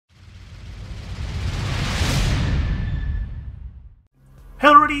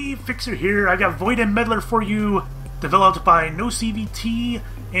Hello, Fixer here. I got Void and Meddler for you, developed by No CVT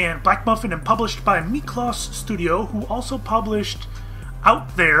and Black Muffin and published by Mi-Clos Studio, who also published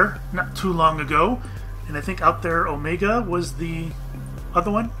Out There not too long ago. And I think Out There Omega was the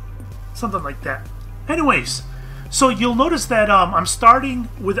other one. Something like that. Anyways, so you'll notice that I'm starting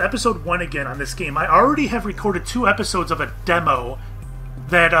with episode 1 again on this game. I already have recorded 2 episodes of a demo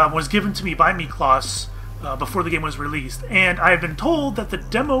that was given to me by Mi-Clos before the game was released. And I have been told that the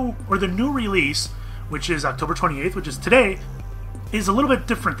demo, or the new release, which is October 28th, which is today, is a little bit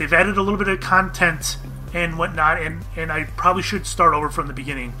different. They've added a little bit of content and whatnot, and I probably should start over from the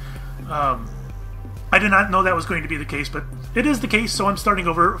beginning. I did not know that was going to be the case, but it is the case, so I'm starting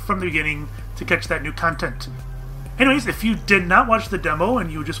over from the beginning to catch that new content. Anyways, if you did not watch the demo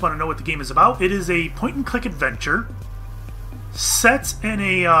and you just want to know what the game is about, it is a point-and-click adventure set in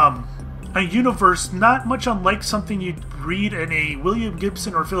a universe not much unlike something you'd read in a William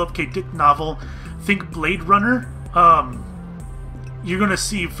Gibson or Philip K. Dick novel. Think Blade Runner. You're going to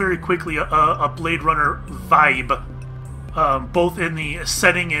see very quickly a Blade Runner vibe, both in the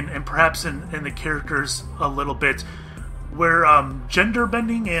setting and perhaps in the characters a little bit, where gender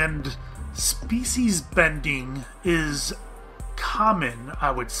bending and species bending is common,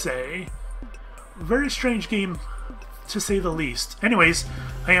 I would say. Very strange game, to say the least. Anyways,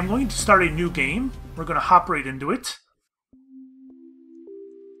 I am going to start a new game. We're going to hop right into it.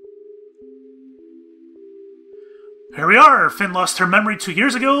 Here we are! Finn lost her memory 2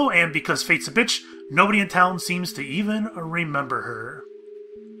 years ago, and because fate's a bitch, nobody in town seems to even remember her.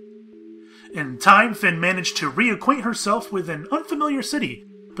 In time, Finn managed to reacquaint herself with an unfamiliar city,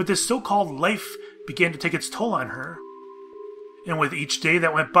 but this so-called life began to take its toll on her. And with each day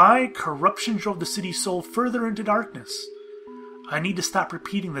that went by, corruption drove the city's soul further into darkness. I need to stop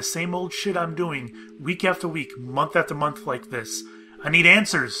repeating the same old shit I'm doing, week after week, month after month like this. I need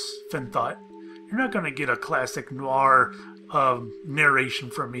answers, Finn thought. You're not going to get a classic noir narration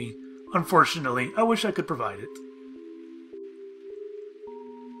from me. Unfortunately, I wish I could provide it.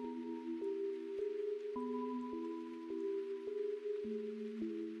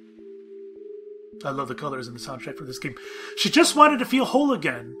 I love the colors in the soundtrack for this game. She just wanted to feel whole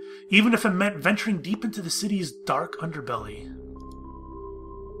again, even if it meant venturing deep into the city's dark underbelly.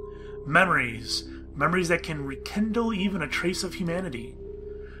 Memories. Memories that can rekindle even a trace of humanity.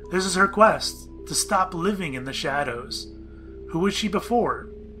 This is her quest, to stop living in the shadows. Who was she before?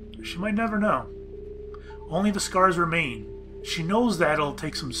 She might never know. Only the scars remain. She knows that it'll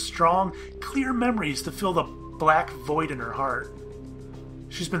take some strong, clear memories to fill the black void in her heart.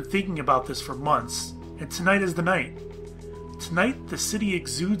 She's been thinking about this for months, and tonight is the night. Tonight, the city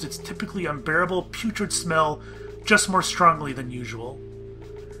exudes its typically unbearable, putrid smell just more strongly than usual.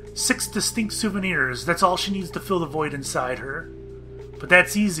 6 distinct souvenirs, that's all she needs to fill the void inside her. But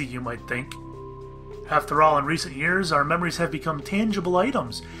that's easy, you might think. After all, in recent years, our memories have become tangible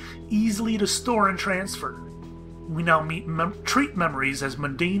items, easily to store and transfer. We now treat memories as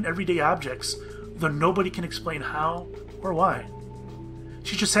mundane, everyday objects, though nobody can explain how or why.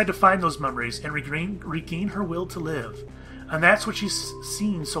 She just had to find those memories and regain her will to live. And that's what she's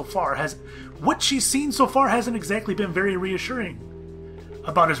seen so far. What she's seen so far hasn't exactly been very reassuring.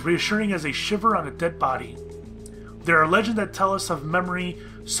 About as reassuring as a shiver on a dead body. There are legends that tell us of memory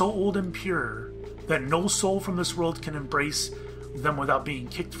so old and pure that no soul from this world can embrace them without being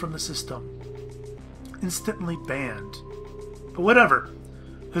kicked from the system. Instantly banned. But whatever.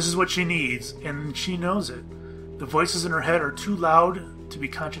 This is what she needs, and she knows it. The voices in her head are too loud to be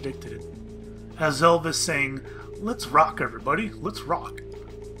contradicted. As Elvis saying, "Let's rock, everybody, let's rock."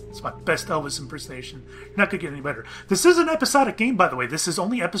 It's my best Elvis impersonation. You're not going to get any better. This is an episodic game, by the way. This is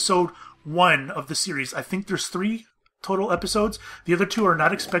only episode 1 of the series. I think there's 3 total episodes. The other 2 are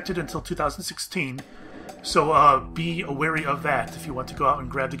not expected until 2016. So be wary of that if you want to go out and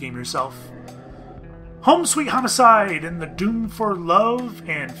grab the game yourself. Home Sweet Homicide and the Doom for Love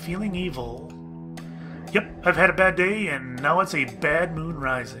and Feeling Evil. Yep, I've had a bad day, and now it's a bad moon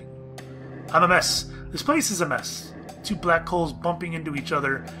rising. I'm a mess. This place is a mess. 2 black holes bumping into each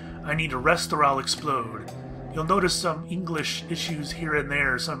other. I need to rest or I'll explode. You'll notice some English issues here and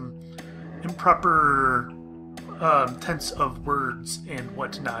there, some improper tense of words and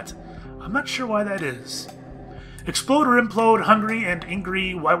whatnot. I'm not sure why that is. Explode or implode, hungry and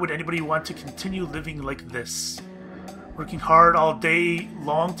angry, why would anybody want to continue living like this? Working hard all day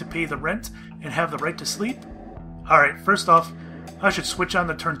long to pay the rent and have the right to sleep? Alright, first off, I should switch on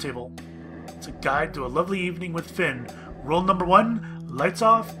the turntable. It's a guide to a lovely evening with Finn. Rule number 1, lights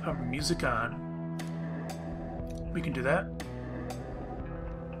off and music on. We can do that.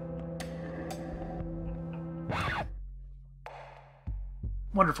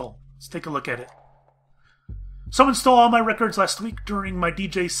 Wonderful. Let's take a look at it. Someone stole all my records last week during my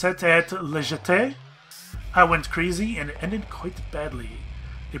DJ set at Le Jeté. I went crazy and it ended quite badly.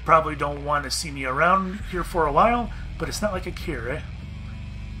 They probably don't want to see me around here for a while, but it's not like I care, eh?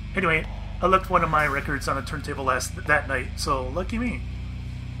 Anyway, I left one of my records on the turntable that night, so lucky me.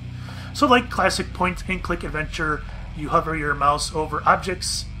 So like classic point-and-click adventure, you hover your mouse over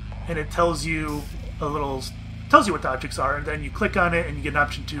objects, and it tells you what the objects are, and then you click on it, and you get an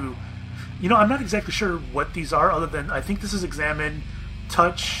option to... You know, I'm not exactly sure what these are, other than I think this is examine,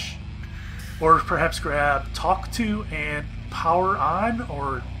 touch, or perhaps grab talk to, and power on,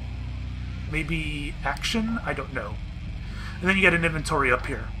 or maybe action, I don't know. And then you get an inventory up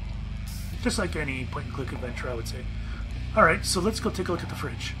here. Just like any point-and-click adventure, I would say. Alright, so let's go take a look at the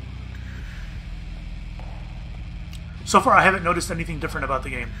fridge. So far, I haven't noticed anything different about the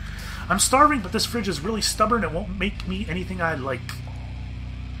game. I'm starving, but this fridge is really stubborn and won't make me anything I like.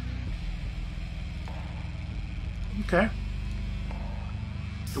 Okay.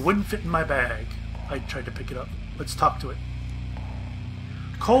 It wouldn't fit in my bag. I tried to pick it up. Let's talk to it.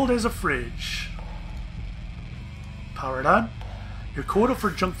 Cold as a fridge. Power it on. Your quota for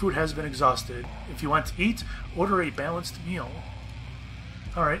junk food has been exhausted. If you want to eat, order a balanced meal.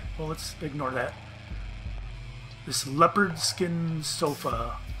 Alright, well let's ignore that. This leopard skin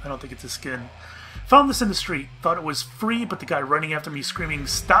sofa. I don't think it's a skin. Found this in the street. Thought it was free, but the guy running after me screaming,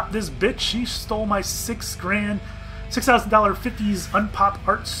 "Stop this bitch! She stole my $6,000 50s unpopped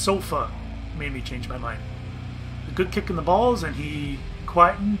art sofa." Made me change my mind. A good kick in the balls, and he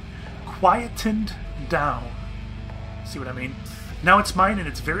quietened down. See what I mean? Now it's mine, and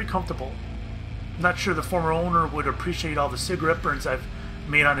it's very comfortable. I'm not sure the former owner would appreciate all the cigarette burns I've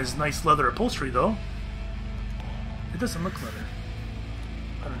made on his nice leather upholstery, though. It doesn't look leather.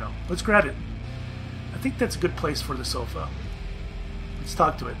 I don't know. Let's grab it. I think that's a good place for the sofa. Let's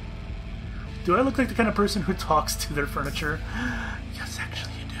talk to it. Do I look like the kind of person who talks to their furniture? Yes,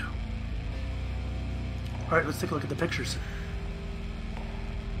 actually you do. Alright, let's take a look at the pictures.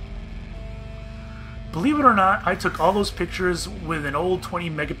 Believe it or not, I took all those pictures with an old 20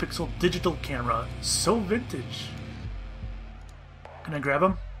 megapixel digital camera. So vintage. Can I grab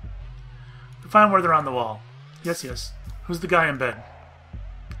them? Find where they're on the wall. Yes, yes. Who's the guy in bed?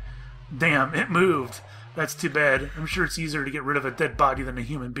 Damn, it moved. That's too bad. I'm sure it's easier to get rid of a dead body than a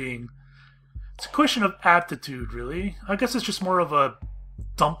human being. It's a question of aptitude, really. I guess it's just more of a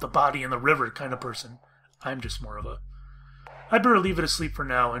dump the body in the river kind of person. I'm just more of a... I'd better leave it asleep for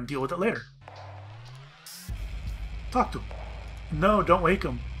now and deal with it later. Talk to him. No, don't wake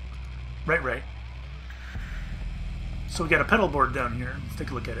him. Right. So we got a pedal board down here. Let's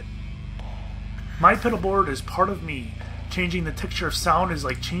take a look at it. My pedal board is part of me. Changing the texture of sound is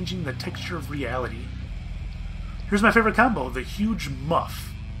like changing the texture of reality. Here's my favorite combo, the huge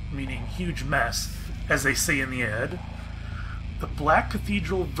muff, meaning huge mess, as they say in the ad. The Black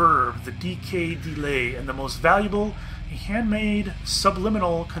Cathedral verb, the DK delay, and the most valuable, a handmade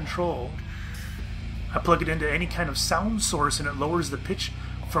subliminal control. I plug it into any kind of sound source and it lowers the pitch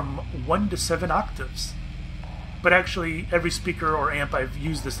from 1 to 7 octaves. But actually, every speaker or amp I've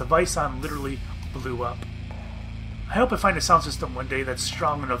used this device on literally blew up. I hope I find a sound system one day that's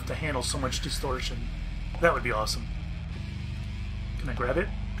strong enough to handle so much distortion. That would be awesome. Can I grab it?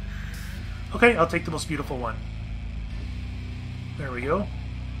 Okay, I'll take the most beautiful one. There we go.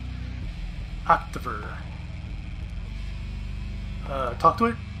 Octaver. Talk to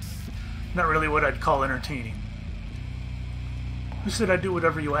it? Not really what I'd call entertaining. Who said I'd do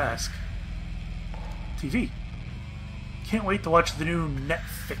whatever you ask? TV. Can't wait to watch the new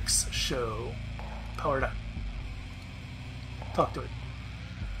Netflix show. Powered up. Talk to it.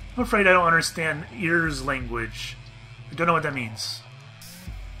 I'm afraid I don't understand ears language. I don't know what that means.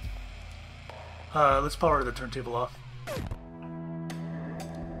 Let's power the turntable off.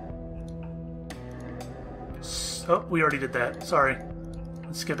 Oh, we already did that. Sorry.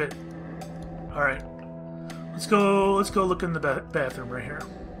 Let's skip it. Alright. Let's go look in the bathroom right here.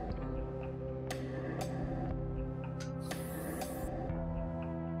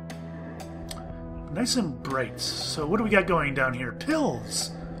 Nice and bright. So what do we got going down here?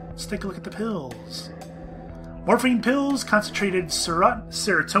 Pills! Let's take a look at the pills. Morphine pills, concentrated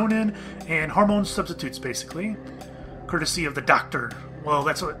serotonin, and hormone substitutes, basically. Courtesy of the doctor. Well,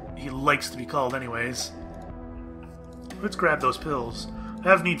 that's what he likes to be called anyways. Let's grab those pills. I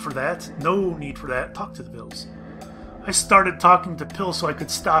have need for that. No need for that. Talk to the pills. I started talking to pills so I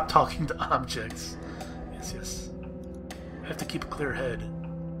could stop talking to objects. Yes. I have to keep a clear head.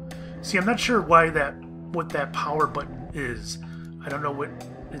 See, I'm not sure what that power button is. I don't know what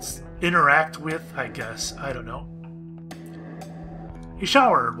it's interact with, I guess. I don't know. A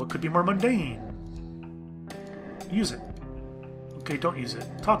shower. What could be more mundane? Use it. Okay, don't use it.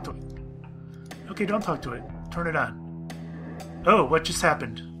 Talk to it. Okay, don't talk to it. Turn it on. Oh, what just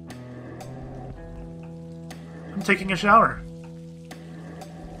happened? I'm taking a shower.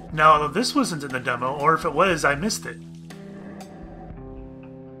 No, this wasn't in the demo, or if it was, I missed it.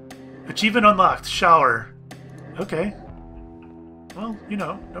 Achievement unlocked. Shower. Okay. Well, you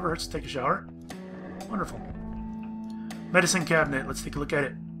know, never hurts to take a shower. Wonderful. Medicine cabinet. Let's take a look at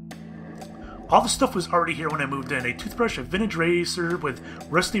it. All the stuff was already here when I moved in. A toothbrush, a vintage razor with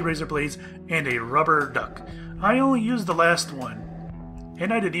rusty razor blades, and a rubber duck. I only used the last one.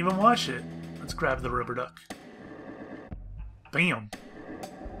 And I didn't even wash it. Let's grab the rubber duck. Bam.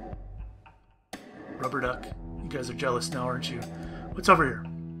 Rubber duck. You guys are jealous now, aren't you? What's over here?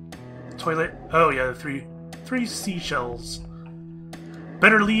 Toilet. Oh yeah, the three seashells.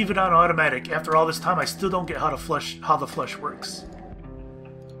 Better leave it on automatic. After all this time, I still don't get how the flush works.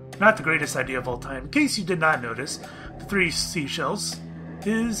 Not the greatest idea of all time. In case you did not notice, the 3 seashells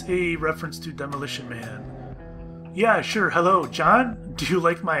is a reference to Demolition Man. Yeah, sure. Hello, John. Do you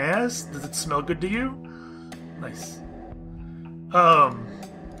like my ass? Does it smell good to you? Nice. Not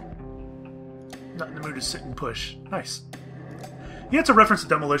in the mood to sit and push. Nice. Yeah, it's a reference to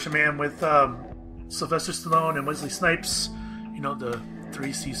Demolition Man with Sylvester Stallone and Wesley Snipes. You know, the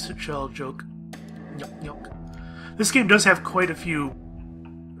 3 seashell joke. Yuck, yuck. This game does have quite a few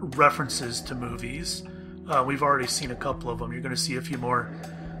references to movies. We've already seen a couple of them. You're going to see a few more.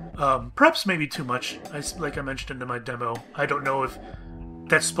 Perhaps maybe too much. Like I mentioned in my demo, I don't know if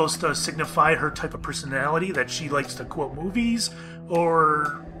that's supposed to signify her type of personality, that she likes to quote movies,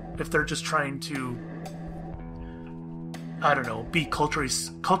 or if they're just trying to, I don't know, be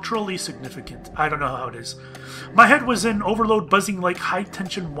culturally significant. I don't know how it is. My head was in overload, buzzing like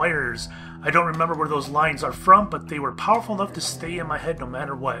high-tension wires. I don't remember where those lines are from, but they were powerful enough to stay in my head no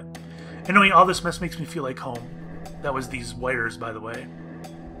matter what. And knowing all this mess makes me feel like home. That was these wires, by the way.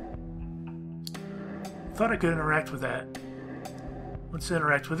 Thought I could interact with that. Let's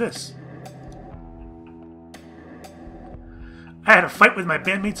interact with this. I had a fight with my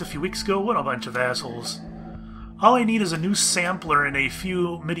bandmates a few weeks ago. What a bunch of assholes. All I need is a new sampler and a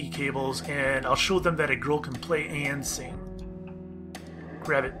few MIDI cables, and I'll show them that a girl can play and sing.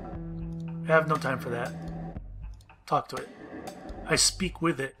 Grab it. I have no time for that. Talk to it. I speak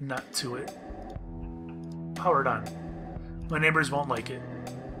with it, not to it. Powered on. My neighbors won't like it.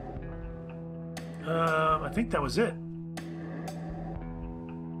 I think that was it.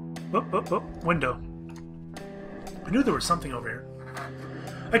 Oh, window. I knew there was something over here.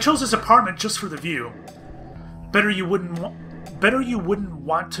 I chose this apartment just for the view. Better you wouldn't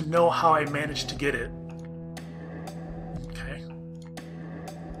want to know how I managed to get it. Okay.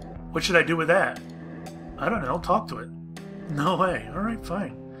 What should I do with that? I don't know. Talk to it. No way. Alright,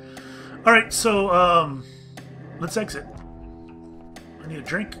 fine. Alright, so, let's exit. I need a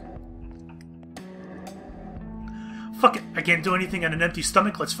drink. Fuck it. I can't do anything on an empty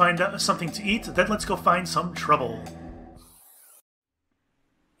stomach. Let's find something to eat. Then let's go find some trouble.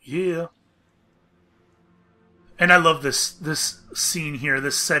 Yeah. And I love this scene here,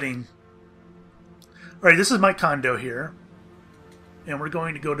 this setting. Alright, this is my condo here. And we're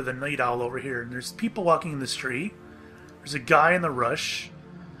going to go to the Night Owl over here. And there's people walking in the street. There's a guy in the rush.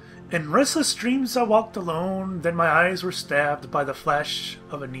 In restless dreams I walked alone. Then my eyes were stabbed by the flash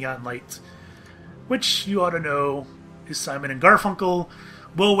of a neon light. Which, you ought to know, is Simon and Garfunkel.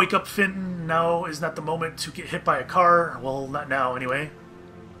 Whoa, wake up, Fenton. Now is not the moment to get hit by a car. Well, not now, anyway.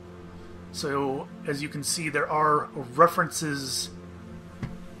 So, as you can see, there are references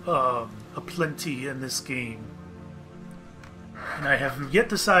aplenty in this game. And I have yet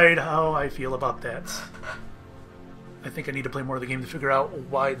to decide how I feel about that. I think I need to play more of the game to figure out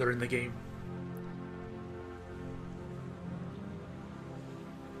why they're in the game.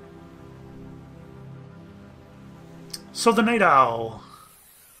 So the Night Owl.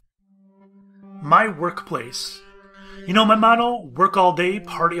 My workplace. You know my motto, work all day,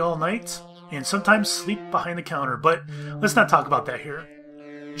 party all night, and sometimes sleep behind the counter, but let's not talk about that here.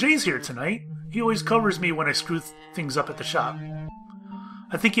 Jay's here tonight. He always covers me when I screw things up at the shop.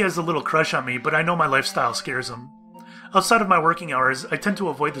 I think he has a little crush on me, but I know my lifestyle scares him. Outside of my working hours, I tend to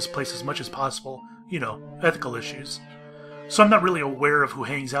avoid this place as much as possible. You know, ethical issues. So I'm not really aware of who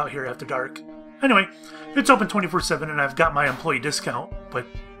hangs out here after dark. Anyway, it's open 24/7 and I've got my employee discount, but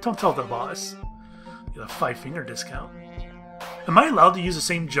don't tell the boss. You have a 5-finger discount. Am I allowed to use the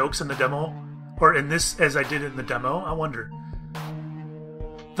same jokes in the demo, or in this as I did in the demo? I wonder.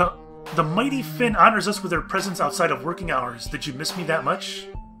 The mighty Finn honors us with her presence outside of working hours. Did you miss me that much?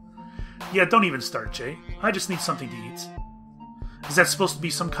 Yeah, don't even start, Jay. I just need something to eat. Is that supposed to be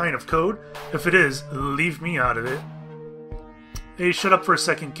some kind of code? If it is, leave me out of it. Hey, shut up for a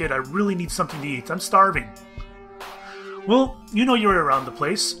second, kid. I really need something to eat. I'm starving. Well, you know you're around the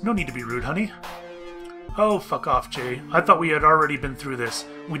place. No need to be rude, honey. Oh, fuck off, Jay. I thought we had already been through this.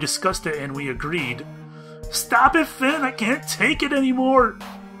 We discussed it and we agreed. Stop it, Finn! I can't take it anymore!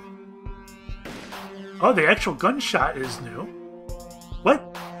 Oh, the actual gunshot is new. What?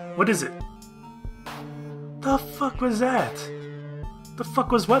 What is it? The fuck was that? The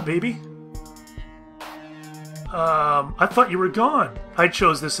fuck was what, baby? I thought you were gone. I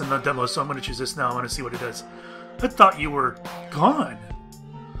chose this in the demo, so I'm going to choose this now. I want to see what it does. I thought you were gone.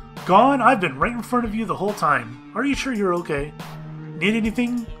 Gone? I've been right in front of you the whole time. Are you sure you're okay? Need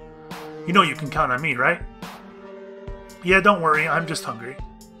anything? You know you can count on me, right? Yeah, don't worry. I'm just hungry.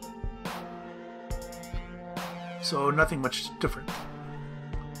 So nothing much different.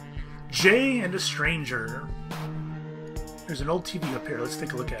 Jay and a stranger. There's an old TV up here. Let's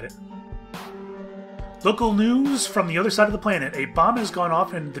take a look at it. Local news from the other side of the planet. A bomb has gone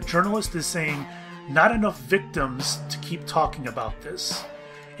off and the journalist is saying not enough victims to keep talking about this.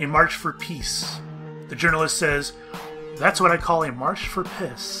 A march for peace. The journalist says, that's what I call a march for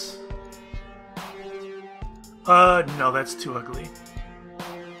piss. No, that's too ugly.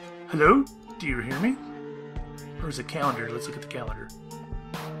 Hello? Do you hear me? Where's a calendar? Let's look at the calendar.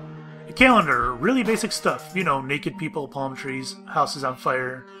 A calendar, really basic stuff. You know, naked people, palm trees, houses on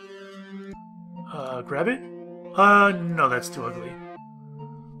fire. Grab it? No, that's too ugly.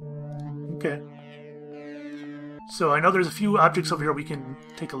 Okay. So I know there's a few objects over here we can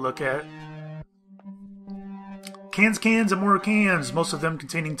take a look at. Cans, and more cans, most of them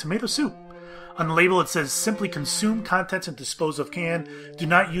containing tomato soup. On the label it says, simply consume contents and dispose of can. Do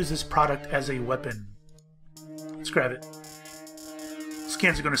not use this product as a weapon. Let's grab it. These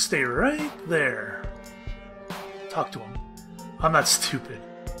cans are going to stay right there. Talk to them. I'm not stupid.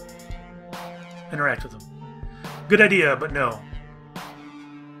 Interact with them. Good idea, but no.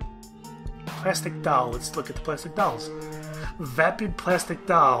 Plastic doll. Let's look at the plastic dolls. Vapid plastic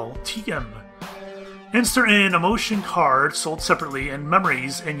doll. TM. Insert in emotion card sold separately and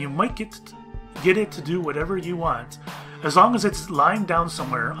memories, and you might get it to do whatever you want, as long as it's lying down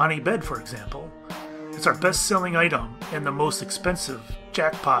somewhere on a bed, for example. It's our best-selling item and the most expensive.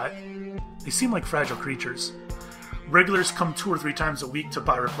 Jackpot. They seem like fragile creatures. Regulars come 2 or 3 times a week to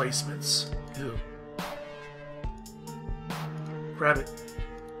buy replacements. Ew. Grab it.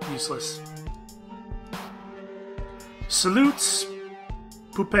 Useless. Salutes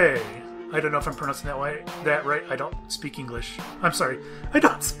Poupée. I don't know if I'm pronouncing that right. I don't speak English. I'm sorry. I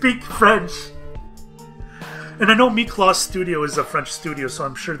don't speak French. And I know Mi-Clos Studio is a French studio, so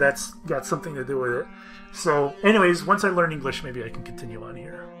I'm sure that's got something to do with it. So, anyways, once I learn English, maybe I can continue on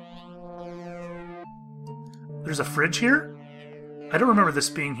here. There's a fridge here? I don't remember this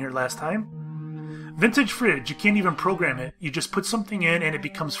being here last time. Vintage fridge. You can't even program it. You just put something in and it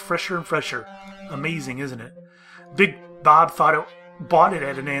becomes fresher and fresher. Amazing, isn't it? Big Bob bought it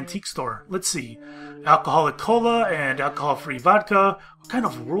at an antique store. Let's see. Alcoholic cola and alcohol-free vodka. What kind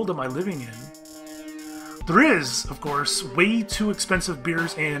of world am I living in? There is, of course, way too expensive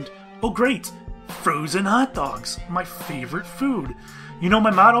beers and, oh great, frozen hot dogs. My favorite food. You know my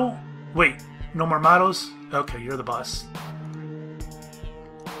motto? Wait, no more mottos? Okay, you're the boss.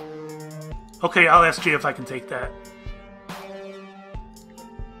 Okay, I'll ask Jay if I can take that.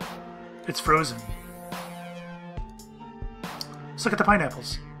 It's frozen. Let's look at the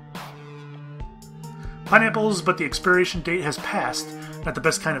pineapples. Pineapples, but the expiration date has passed. Not the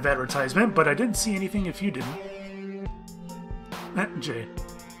best kind of advertisement, but I didn't see anything if you didn't. Jay.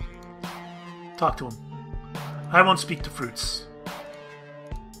 Talk to him. I won't speak to fruits.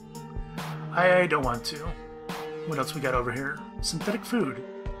 I don't want to. What else we got over here? Synthetic food.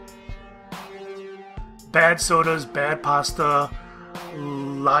 Bad sodas, bad pasta,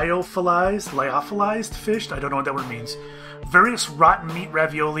 lyophilized fish? I don't know what that word means. Various rotten meat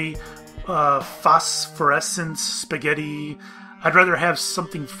ravioli, phosphorescent spaghetti. I'd rather have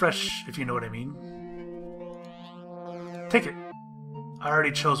something fresh, if you know what I mean. Take it. I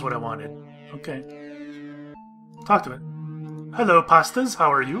already chose what I wanted. Okay. Talk to it. Hello, pastas.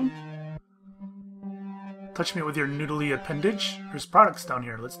 How are you? Touch me with your noodly appendage. There's products down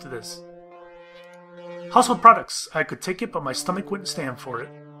here. Let's do this. Household products. I could take it, but my stomach wouldn't stand for it.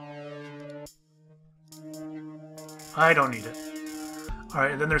 I don't need it.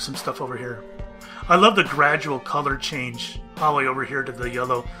 Alright, and then there's some stuff over here. I love the gradual color change all the way over here to the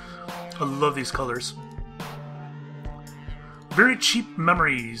yellow. I love these colors. Very cheap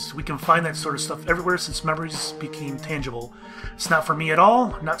memories. We can find that sort of stuff everywhere since memories became tangible. It's not for me at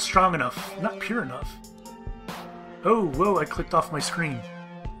all, not strong enough, not pure enough. Oh, whoa, I clicked off my screen.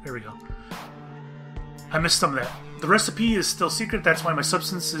 There we go. I missed some of that. The recipe is still secret, that's why my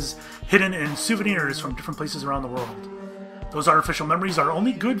substance is hidden in souvenirs from different places around the world. Those artificial memories are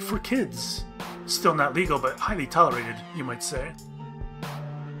only good for kids. Still not legal, but highly tolerated, you might say.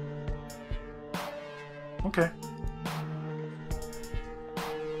 Okay.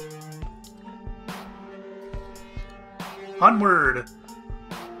 Onward!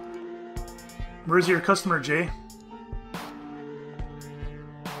 Where's your customer, Jay?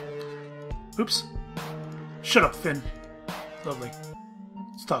 Oops. Shut up, Finn. Lovely.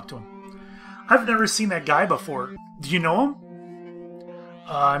 Let's talk to him. I've never seen that guy before. Do you know him?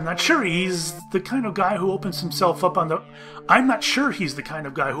 I'm not sure. He's the kind of guy who opens himself up on the... I'm not sure he's the kind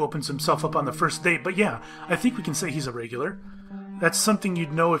of guy who opens himself up on the first date, but yeah, I think we can say he's a regular. That's something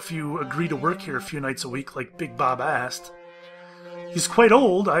you'd know if you agree to work here a few nights a week, like Big Bob asked. He's quite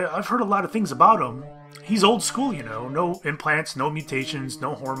old. I've heard a lot of things about him. He's old school, you know. No implants, no mutations,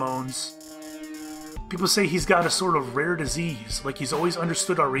 no hormones. People say he's got a sort of rare disease, like he's always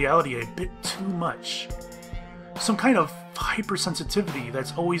understood our reality a bit too much. Some kind of hypersensitivity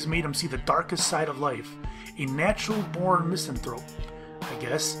that's always made him see the darkest side of life. A natural-born misanthrope, I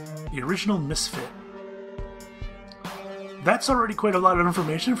guess. The original misfit. That's already quite a lot of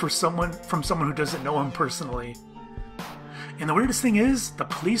information for someone who doesn't know him personally. And the weirdest thing is, the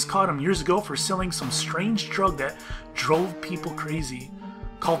police caught him years ago for selling some strange drug that drove people crazy,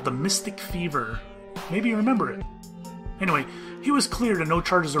 called the Mystic Fever. Maybe you remember it. Anyway, he was cleared and no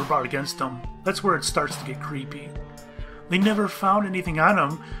charges were brought against him. That's where it starts to get creepy. They never found anything on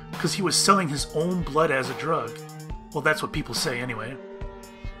him because he was selling his own blood as a drug. Well, that's what people say anyway.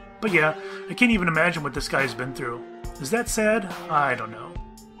 But yeah, I can't even imagine what this guy's been through. Is that sad? I don't know.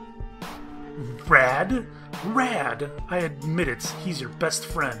 Rad? Rad! I admit it, he's your best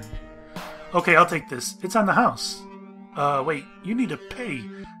friend. Okay, I'll take this. It's on the house. Wait, you need to pay.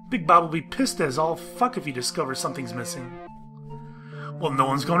 Big Bob will be pissed as all fuck if he discovers something's missing. Well, no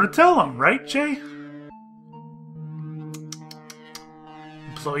one's going to tell him, right, Jay?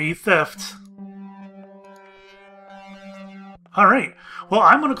 Employee theft. Alright, well,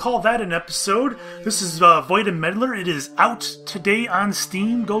 I'm going to call that an episode. This is Void and Meddler. It is out today on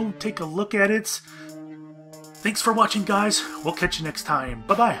Steam. Go take a look at it. Thanks for watching, guys. We'll catch you next time.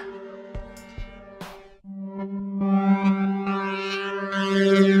 Bye-bye.